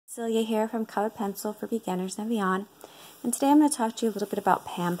Cecilia here from Colored Pencil for Beginners and Beyond, and today I'm going to talk to you a little bit about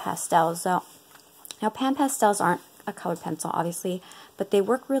Panpastels. So, now Panpastels aren't a colored pencil, obviously, but they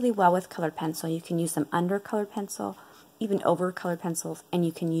work really well with colored pencil. You can use them under colored pencil, even over colored pencils, and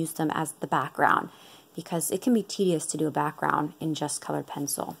you can use them as the background because it can be tedious to do a background in just colored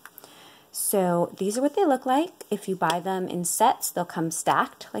pencil. So these are what they look like. If you buy them in sets, they'll come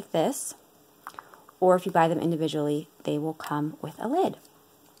stacked like this, or if you buy them individually, they will come with a lid.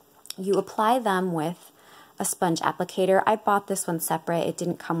 You apply them with a sponge applicator. I bought this one separate. It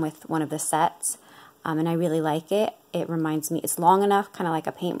didn't come with one of the sets, and I really like it. It reminds me, it's long enough, kind of like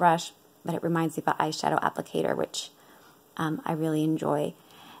a paintbrush, but it reminds me of an eyeshadow applicator, which I really enjoy.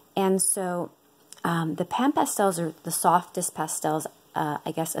 And so the Panpastels are the softest pastels,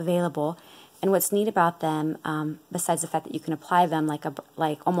 I guess, available. And what's neat about them, besides the fact that you can apply them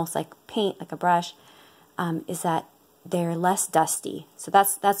like almost like paint, like a brush, is that they're less dusty. So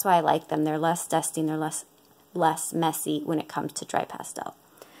that's why I like them. They're less dusty and they're less messy when it comes to dry pastel.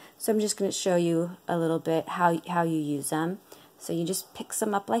 So I'm just going to show you a little bit how you use them. So you just pick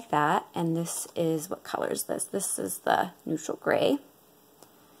some up like that, and this is, what color is this? This is the neutral gray.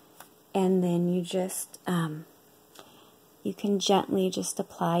 And then you just, you can gently just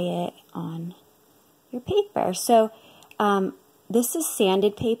apply it on your paper. So this is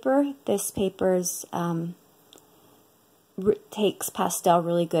sanded paper. This paper's takes pastel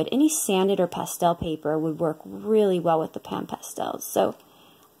really good. Any sanded or pastel paper would work really well with the Panpastels. So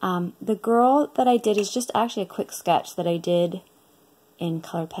the girl that I did is just actually a quick sketch that I did in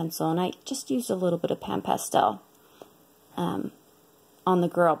colored pencil, and I just used a little bit of Panpastel on the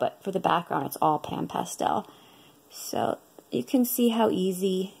girl, but for the background it's all Panpastel. So you can see how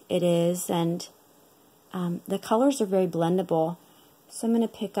easy it is, and the colors are very blendable. So I'm going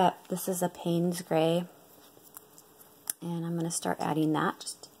to pick up, this is a Payne's Gray, and I'm going to start adding that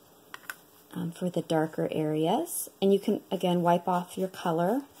just for the darker areas. And you can, again, wipe off your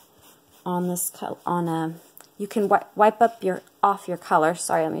color on this, you can wipe up off your color,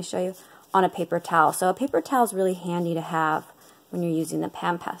 sorry, let me show you, on a paper towel. So a paper towel is really handy to have when you're using the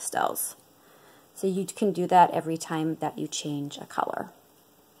Panpastels. So you can do that every time that you change a color.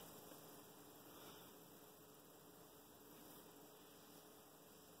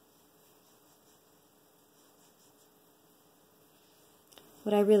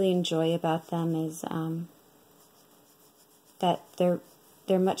 What I really enjoy about them is that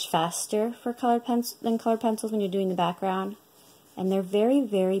they're much faster for than colored pencils when you're doing the background, and they're very,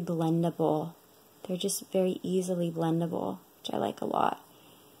 very blendable. They're just very easily blendable, which I like a lot.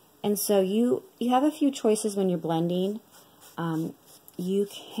 And so you have a few choices when you're blending. You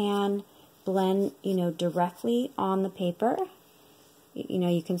can blend, directly on the paper.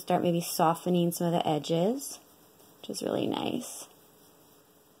 You can start maybe softening some of the edges, which is really nice.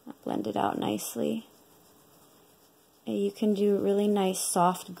 Blend it out nicely. And you can do really nice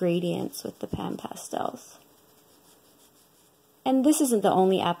soft gradients with the Panpastels. And this isn't the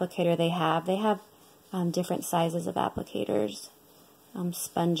only applicator they have. They have different sizes of applicators,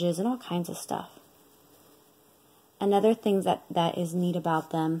 sponges, and all kinds of stuff. Another thing that is neat about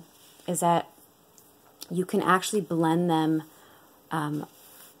them is that you can actually blend them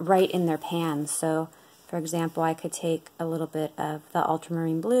right in their pans. So, for example, I could take a little bit of the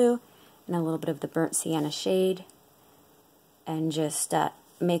ultramarine blue and a little bit of the burnt sienna shade and just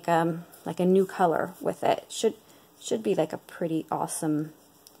make like a new color with it. Should be like a pretty awesome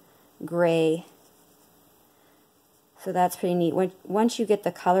gray. So that's pretty neat. Once you get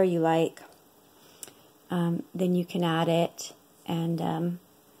the color you like, then you can add it, and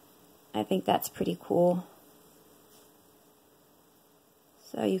I think that's pretty cool.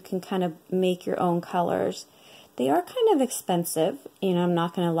 So you can kind of make your own colors. They are kind of expensive, I'm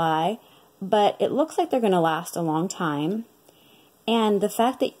not going to lie, but it looks like they're going to last a long time. And the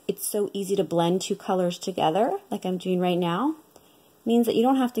fact that it's so easy to blend two colors together, like I'm doing right now, means that you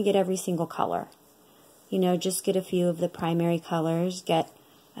don't have to get every single color. Just get a few of the primary colors, get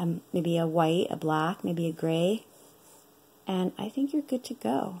maybe a white, a black, maybe a gray, and I think you're good to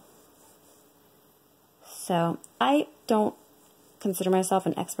go. So I don't consider myself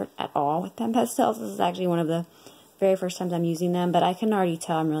an expert at all with Panpastels. This is actually one of the very first times I'm using them, but I can already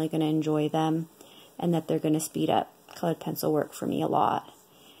tell I'm really going to enjoy them and that they're going to speed up colored pencil work for me a lot.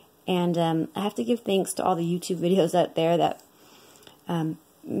 And I have to give thanks to all the YouTube videos out there that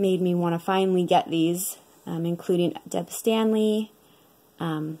made me want to finally get these, including Deb Stanley.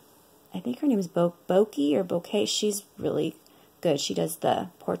 I think her name is Bokeh or Bokeh. She's really good. She does the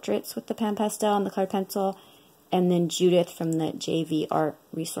portraits with the Panpastel and the colored pencil. And then Judith from the JV Art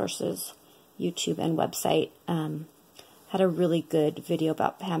Resources YouTube and website had a really good video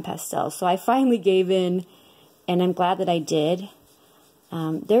about Panpastel. So I finally gave in, and I'm glad that I did.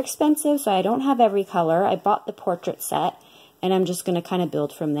 They're expensive, so I don't have every color. I bought the portrait set, and I'm just going to kind of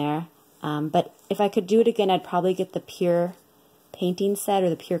build from there. But if I could do it again, I'd probably get the Pure painting set or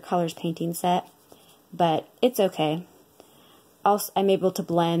the Pure Colors painting set. But it's okay. Also, I'm able to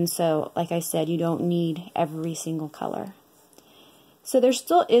blend, so like I said, you don't need every single color. So there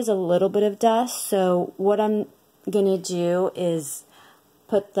still is a little bit of dust, so what I'm going to do is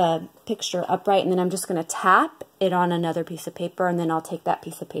put the picture upright, and then I'm just going to tap it on another piece of paper, and then I'll take that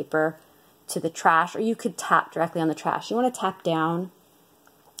piece of paper to the trash, or you could tap directly on the trash. You want to tap down.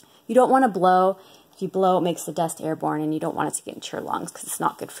 You don't want to blow. If you blow, it makes the dust airborne, and you don't want it to get into your lungs because it's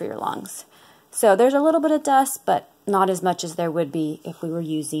not good for your lungs. So there's a little bit of dust, but not as much as there would be if we were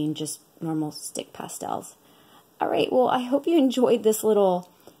using just normal stick pastels. All right, well, I hope you enjoyed this little,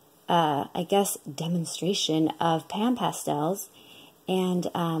 I guess, demonstration of Panpastels. And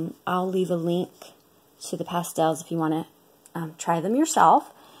I'll leave a link to the pastels if you want to try them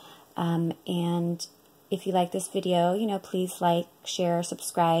yourself. And if you like this video, you know, please like, share,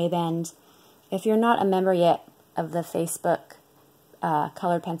 subscribe. And if you're not a member yet of the Facebook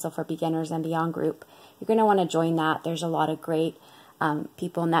Colored Pencil for Beginners and Beyond group, you're going to want to join that. There's a lot of great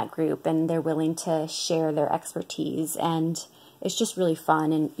people in that group, and they're willing to share their expertise, and it's just really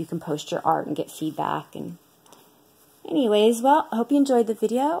fun, and you can post your art and get feedback. And anyways, well, I hope you enjoyed the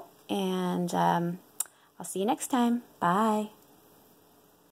video, and I'll see you next time. Bye.